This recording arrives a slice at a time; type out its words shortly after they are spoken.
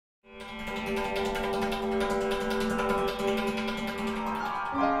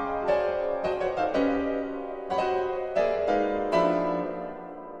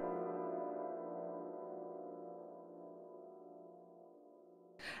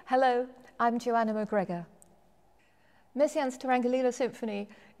Hello, I'm Joanna MacGregor. Messiaen's Tarangalila Symphony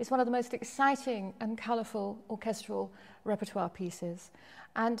is one of the most exciting and colourful orchestral repertoire pieces.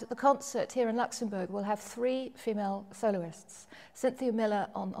 And the concert here in Luxembourg will have 3 female soloists, Cynthia Miller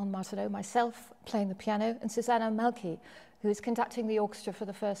on martello, myself playing the piano, and Susanna Malky, who is conducting the orchestra for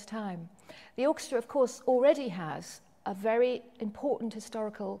the first time. The orchestra, of course, already has a very important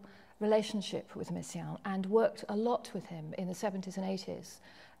historical relationship with Messiaen and worked a lot with him in the 70s and 80s,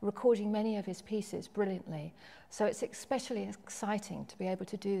 recording many of his pieces brilliantly. So it's especially exciting to be able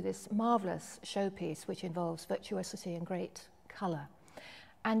to do this marvellous showpiece which involves virtuosity and great colour.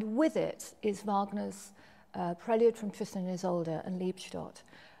 And with it is Wagner's Prelude from Tristan and Isolde and Liebestod.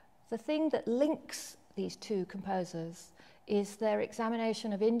 The thing that links these 2 composers is their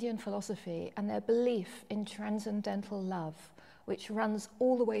examination of Indian philosophy and their belief in transcendental love, which runs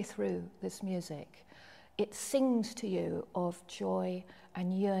all the way through this music. It sings to you of joy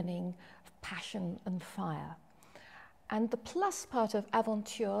and yearning, of passion and fire. And the plus part of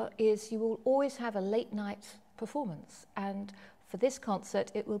Aventure is you will always have a late night performance. And for this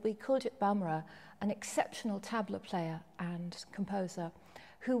concert, it will be Kuljit Bamra, an exceptional tabla player and composer,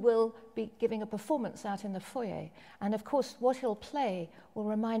 who will be giving a performance out in the foyer. And of course, what he'll play will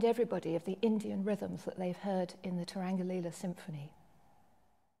remind everybody of the Indian rhythms that they've heard in the Tarangalila Symphony.